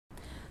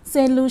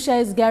Saint Lucia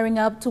is gearing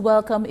up to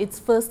welcome its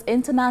first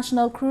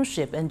international cruise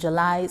ship in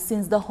July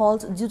since the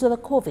halt due to the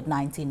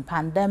COVID-19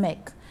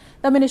 pandemic.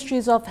 The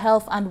Ministries of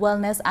Health and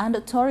Wellness and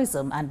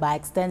Tourism, and by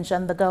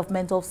extension the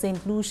Government of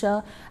Saint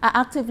Lucia, are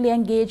actively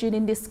engaging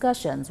in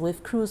discussions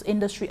with cruise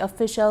industry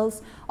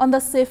officials on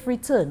the safe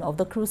return of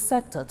the cruise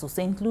sector to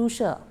Saint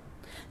Lucia.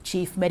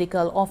 Chief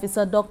Medical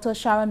Officer Dr.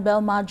 Sharon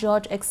Belmar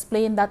George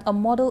explained that a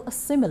model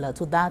similar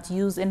to that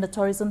used in the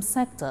tourism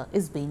sector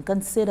is being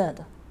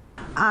considered.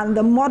 And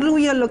the model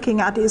we are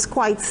looking at is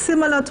quite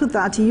similar to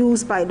that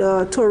used by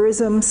the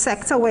tourism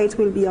sector, where it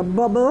will be a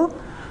bubble,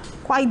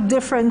 quite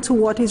different to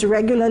what is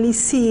regularly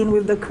seen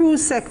with the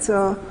cruise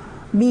sector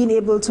being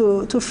able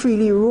to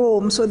freely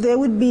roam. So they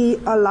would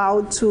be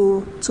allowed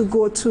to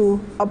go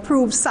to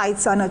approved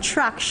sites and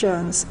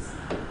attractions.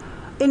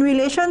 In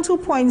relation to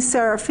Point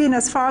Seraphine,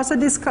 as far as the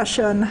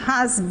discussion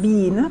has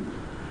been,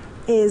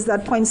 is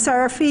that Point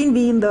Seraphine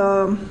being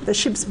the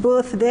ship's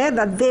berth there,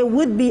 that they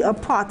would be a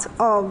part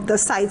of the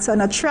sites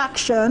and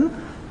attraction.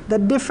 The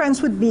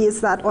difference would be is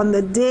that on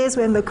the days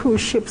when the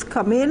cruise ships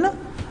come in,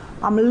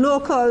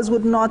 locals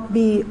would not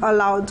be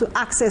allowed to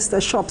access the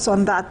shops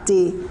on that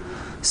day.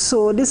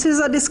 So this is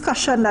a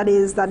discussion that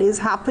is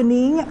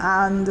happening,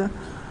 and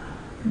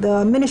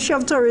the Ministry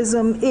of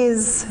Tourism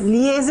is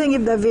liaising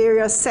with the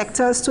various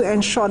sectors to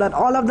ensure that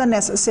all of the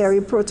necessary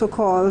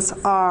protocols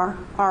are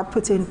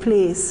put in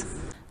place.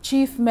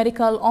 Chief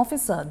Medical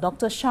Officer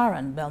Dr.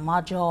 Sharon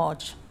Belmar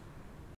George.